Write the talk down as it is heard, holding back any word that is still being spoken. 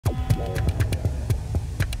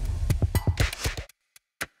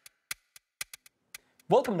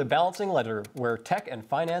Welcome to Balancing Ledger, where tech and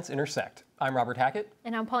finance intersect. I'm Robert Hackett.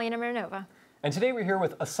 And I'm Paulina Miranova. And today we're here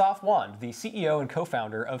with Asaf Wand, the CEO and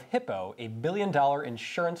co-founder of Hippo, a billion-dollar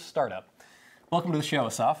insurance startup. Welcome to the show,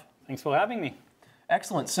 Asaf. Thanks for having me.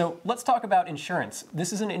 Excellent. So let's talk about insurance.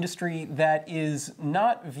 This is an industry that is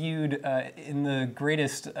not viewed in the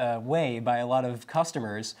greatest way by a lot of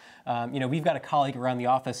customers. We've got a colleague around the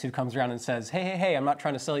office who comes around and says, hey, I'm not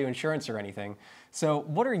trying to sell you insurance or anything. So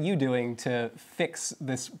what are you doing to fix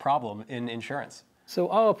this problem in insurance? So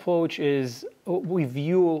our approach is, we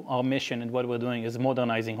view our mission and what we're doing as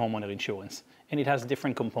modernizing homeowner insurance. And it has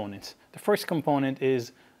different components. The first component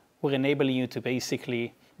is we're enabling you to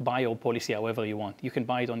basically buy your policy however you want. You can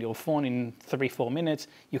buy it on your phone in 3-4 minutes.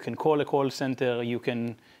 You can call a call center. You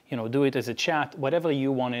can do it as a chat, whatever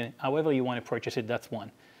you want to, however you want to purchase it, that's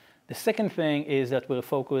one. The second thing is that we're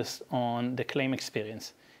focused on the claim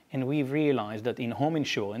experience. And we've realized that in home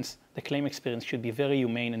insurance, the claim experience should be very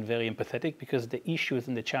humane and very empathetic because the issues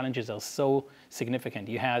and the challenges are so significant.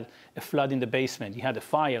 You had a flood in the basement, you had a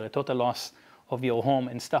fire, a total loss of your home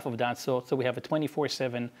and stuff of that sort. So we have a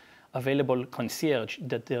 24/7 available concierge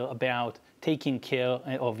that they're about taking care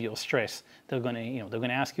of your stress. They're gonna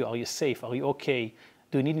ask you, are you safe? Are you okay?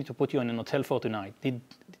 Do you need me to put you in an hotel for tonight? Did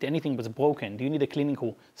anything was broken? Do you need a cleaning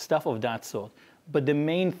crew? Stuff of that sort. But the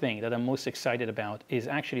main thing that I'm most excited about is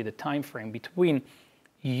actually the time frame between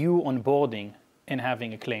you onboarding and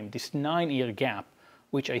having a claim. This 9-year gap,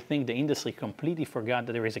 which I think the industry completely forgot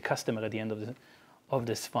that there is a customer at the end of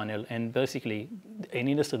this funnel. And basically, an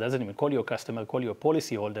industry doesn't even call you a customer, call you a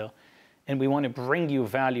policyholder. And we want to bring you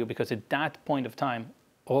value because at that point of time,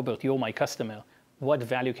 Robert, you're my customer. What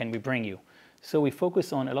value can we bring you? So we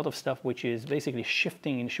focus on a lot of stuff, which is basically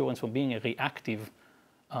shifting insurance from being a reactive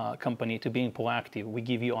company to being proactive. We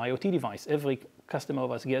give you IoT device. Every customer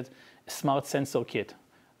of us gets a smart sensor kit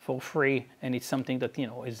for free, and it's something that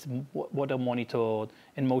is water monitored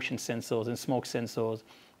and motion sensors and smoke sensors.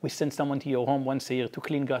 We send someone to your home once a year to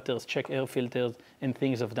clean gutters, check air filters, and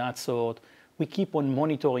things of that sort. We keep on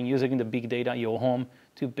monitoring using the big data in your home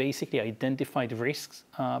to basically identify the risks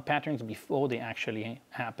patterns before they actually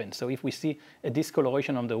happen. So if we see a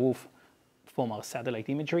discoloration on the roof from our satellite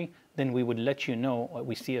imagery, then we would let you know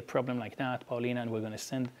we see a problem like that, Paulina, and we're going to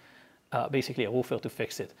send basically a roofer to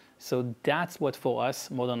fix it. So that's what, for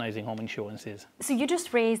us, modernizing home insurance is. So you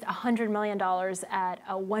just raised $100 million at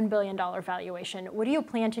a $1 billion valuation. What do you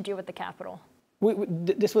plan to do with the capital?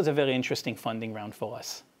 This was a very interesting funding round for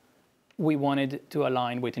us. We wanted to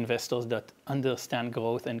align with investors that understand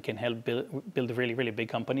growth and can help build really, really big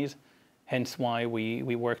companies. Hence why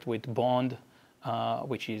we worked with Bond,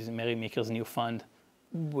 which is Mary Meeker's new fund,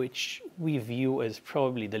 which we view as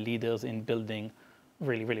probably the leaders in building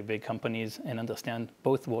really, really big companies and understand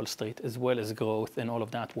both Wall Street as well as growth and all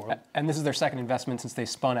of that world. And this is their second investment since they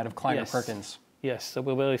spun out of Kleiner Yes. Perkins. Yes, so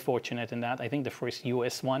we're very fortunate in that. I think the first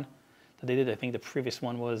US one that they did, I think the previous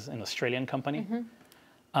one was an Australian company.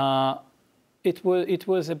 Mm-hmm. It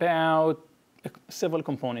was about several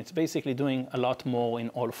components, basically doing a lot more in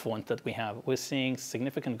all fronts that we have. We're seeing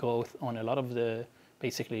significant growth on a lot of the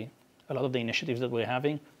initiatives that we're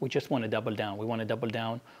having. We just want to double down. We want to double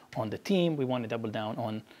down on the team. We want to double down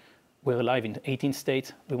on, we're live in 18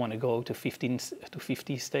 states. We want to go to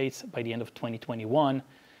 50 states by the end of 2021.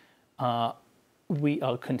 We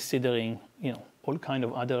are considering, all kind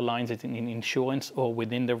of other lines in insurance or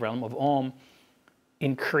within the realm of home,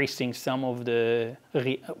 increasing some of the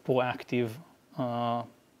proactive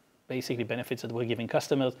basically benefits that we're giving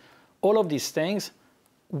customers. All of these things,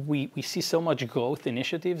 we see so much growth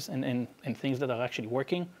initiatives and things that are actually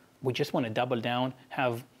working. We just want to double down,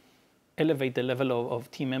 elevate the level of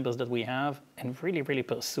team members that we have, and really, really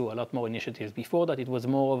pursue a lot more initiatives. Before that, it was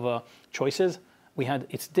more of choices. We had,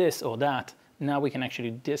 it's this or that. Now we can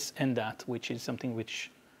actually do this and that, which is something which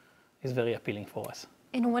is very appealing for us.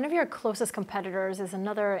 And one of your closest competitors is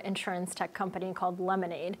another insurance tech company called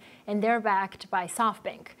Lemonade, and they're backed by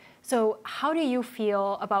SoftBank. So how do you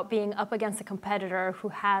feel about being up against a competitor who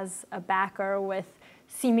has a backer with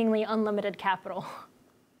seemingly unlimited capital?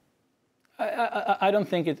 I don't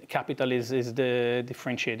think capital is the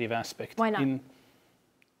differentiative aspect. Why not?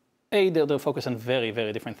 They're focused on very,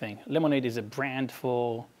 very different things. Lemonade is a brand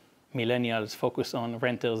for millennials focused on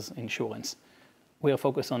renters insurance. We are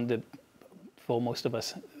focused on for most of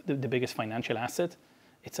us, the biggest financial asset.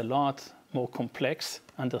 It's a lot more complex,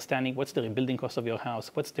 understanding what's the rebuilding cost of your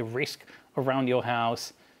house, what's the risk around your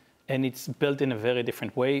house, and it's built in a very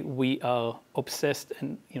different way. We are obsessed,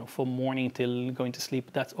 and from morning till going to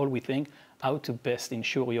sleep, that's all we think, how to best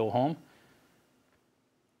insure your home.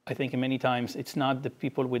 I think many times it's not the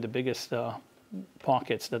people with the biggest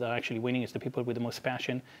pockets that are actually winning is the people with the most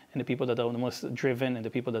passion and the people that are the most driven and the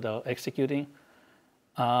people that are executing.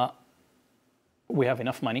 We have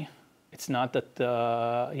enough money. It's not that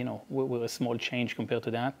we're a small change compared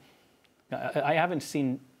to that. I haven't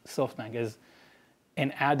seen SoftBank as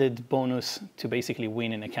an added bonus to basically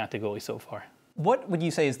win in a category so far. What would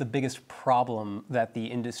you say is the biggest problem that the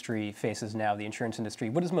industry faces now, the insurance industry?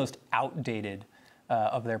 What is most outdated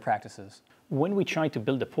of their practices? When we tried to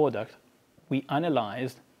build a product, we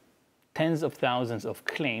analyzed tens of thousands of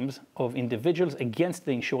claims of individuals against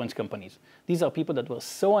the insurance companies. These are people that were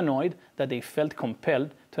so annoyed that they felt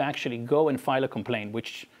compelled to actually go and file a complaint,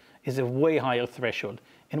 which is a way higher threshold.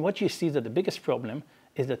 And what you see is that the biggest problem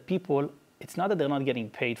is that people, it's not that they're not getting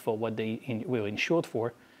paid for what they were insured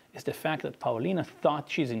for, it's the fact that Paulina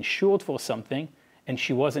thought she's insured for something and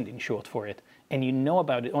she wasn't insured for it. And you know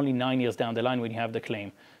about it only 9 years down the line when you have the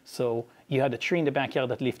claim. So you had a tree in the backyard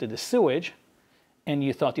that lifted the sewage, and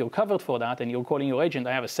you thought you're covered for that, and you're calling your agent,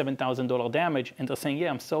 I have a $7,000 damage, and they're saying, yeah,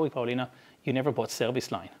 I'm sorry, Paulina, you never bought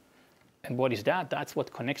service line. And what is that? That's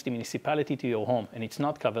what connects the municipality to your home, and it's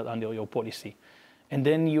not covered under your policy. And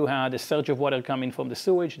then you had a surge of water coming from the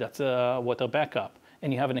sewage, that's a water backup.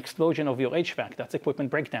 And you have an explosion of your HVAC, that's equipment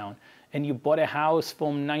breakdown. And you bought a house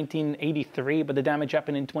from 1983, but the damage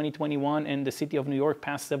happened in 2021, and the city of New York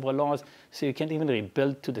passed several laws, so you can't even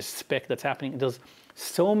rebuild to the spec that's happening. There's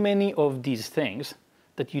so many of these things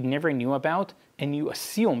that you never knew about, and you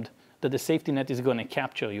assumed that the safety net is going to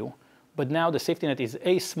capture you. But now the safety net is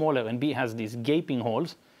A, smaller, and B, has these gaping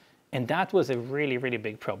holes, and that was a really, really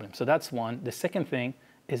big problem. So that's one. The second thing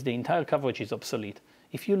is the entire coverage is obsolete.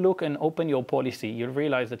 If you look and open your policy, you'll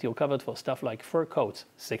realize that you're covered for stuff like fur coats,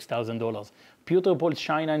 $6,000, pewter bowls,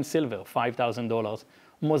 china and silver, $5,000,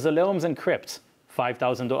 mausoleums and crypts,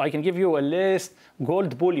 $5,000. I can give you a list: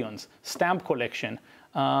 gold bullions, stamp collection,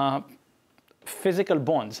 physical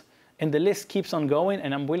bonds, and the list keeps on going,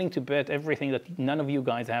 and I'm willing to bet everything that none of you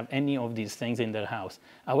guys have any of these things in their house.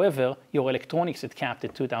 However, your electronics is capped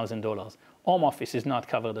at $2,000. Home office is not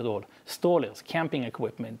covered at all. Strollers, camping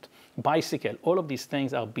equipment, bicycle, all of these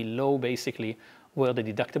things are below basically where the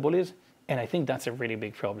deductible is, and I think that's a really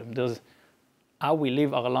big problem. How we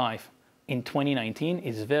live our life in 2019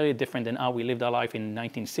 is very different than how we lived our life in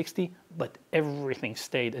 1960, but everything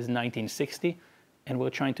stayed as 1960, and we're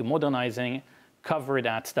trying to modernizing, cover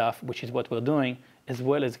that stuff, which is what we're doing, as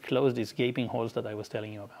well as close these gaping holes that I was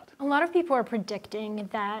telling you about. A lot of people are predicting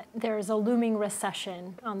that there's a looming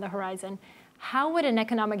recession on the horizon. How would an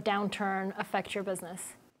economic downturn affect your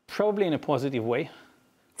business? Probably in a positive way.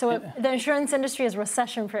 So the insurance industry is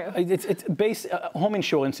recession-proof. It's based, home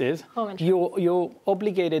insurance is. Home insurance. You're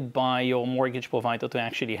obligated by your mortgage provider to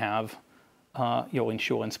actually have your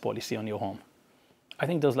insurance policy on your home. I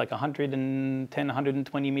think there's like 110,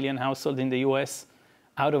 120 million households in the US,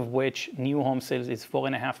 out of which new home sales is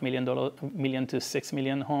 $4.5 million to 6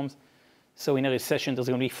 million homes. So in a recession, there's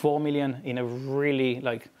going to be 4 million. In a really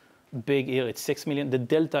big year, it's 6 million. The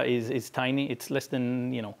delta is tiny. It's less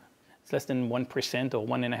than, it's less than 1% or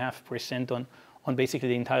 1.5% on basically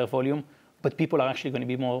the entire volume. But people are actually going to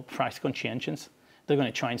be more price conscientious. They're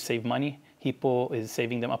going to try and save money. Hippo is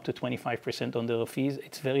saving them up to 25% on their fees.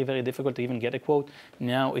 It's very, very difficult to even get a quote.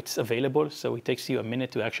 Now it's available, so it takes you a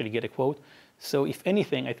minute to actually get a quote. So if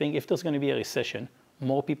anything, I think if there's going to be a recession,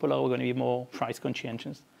 more people are going to be more price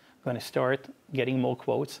conscientious, going to start getting more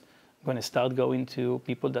quotes, going to start going to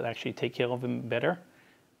people that actually take care of them better.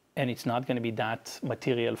 And it's not going to be that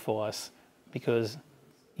material for us because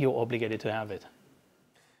you're obligated to have it.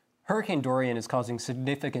 Hurricane Dorian is causing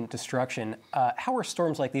significant destruction. How are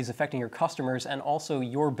storms like these affecting your customers and also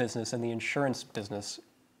your business and the insurance business?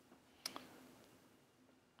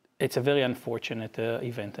 It's a very unfortunate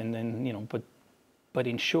event, and then but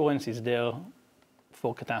insurance is there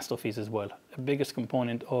for catastrophes as well. The biggest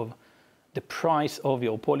component of the price of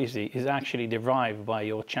your policy is actually derived by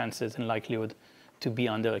your chances and likelihood to be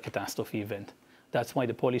under a catastrophe event. That's why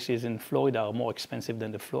the policies in Florida are more expensive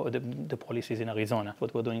than the policies in Arizona.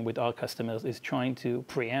 What we're doing with our customers is trying to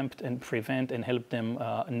preempt and prevent and help them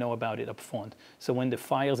know about it up front. So when the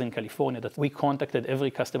fires in California, that we contacted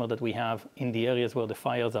every customer that we have in the areas where the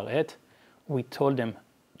fires are at, we told them,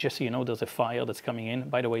 just so you know, there's a fire that's coming in.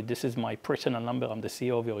 By the way, this is my personal number. I'm the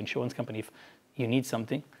CEO of your insurance company. If you need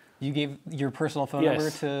something. You gave your personal phone number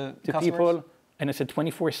to customers? People. And I said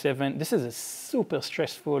 24/7. This is a super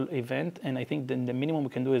stressful event, and I think the minimum we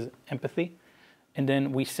can do is empathy. And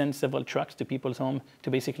then we send several trucks to people's home to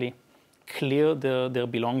basically clear their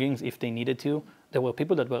belongings if they needed to. There were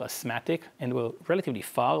people that were asthmatic and were relatively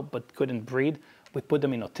far but couldn't breathe. We put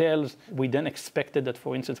them in hotels. We then expected that,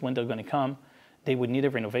 for instance, when they're going to come, they would need a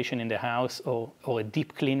renovation in the house or a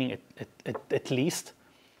deep cleaning at least.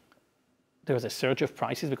 There's a surge of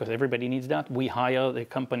prices because everybody needs that. We hired a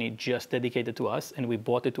company just dedicated to us, and we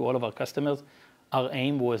brought it to all of our customers. Our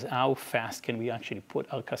aim was how fast can we actually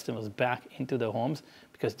put our customers back into their homes,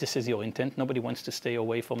 because this is your intent. Nobody wants to stay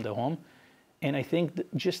away from their home. And I think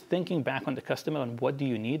just thinking back on the customer and what do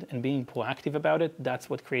you need and being proactive about it, that's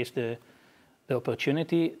what creates the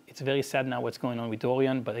opportunity. It's very sad now what's going on with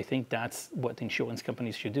Dorian, but I think that's what insurance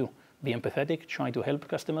companies should do. Be empathetic, try to help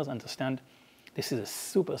customers understand this is a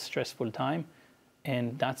super stressful time.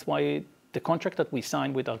 And that's why the contract that we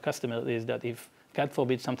sign with our customer is that if, God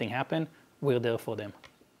forbid, something happen, we're there for them.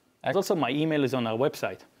 Also, my email is on our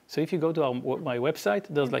website. So if you go to my website,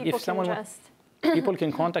 there's like, if someone, people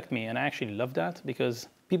can contact me. And I actually love that because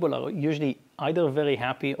people are usually either very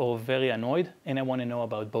happy or very annoyed. And I want to know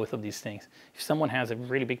about both of these things. If someone has a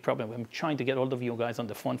really big problem, I'm trying to get all of you guys on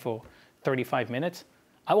the phone for 35 minutes.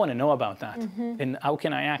 I want to know about that. And how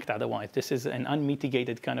can I act otherwise? This is an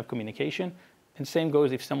unmitigated kind of communication. And same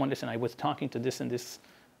goes if someone, listen, I was talking to this and this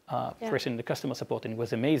person in the customer support and it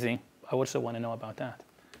was amazing. I also want to know about that.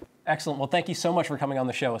 Excellent. Well, thank you so much for coming on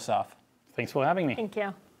the show, Asaf. Thanks for having me. Thank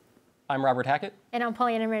you. I'm Robert Hackett. And I'm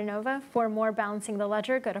Pollyanna Miranova. For more Balancing the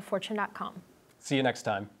Ledger, go to fortune.com. See you next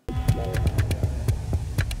time.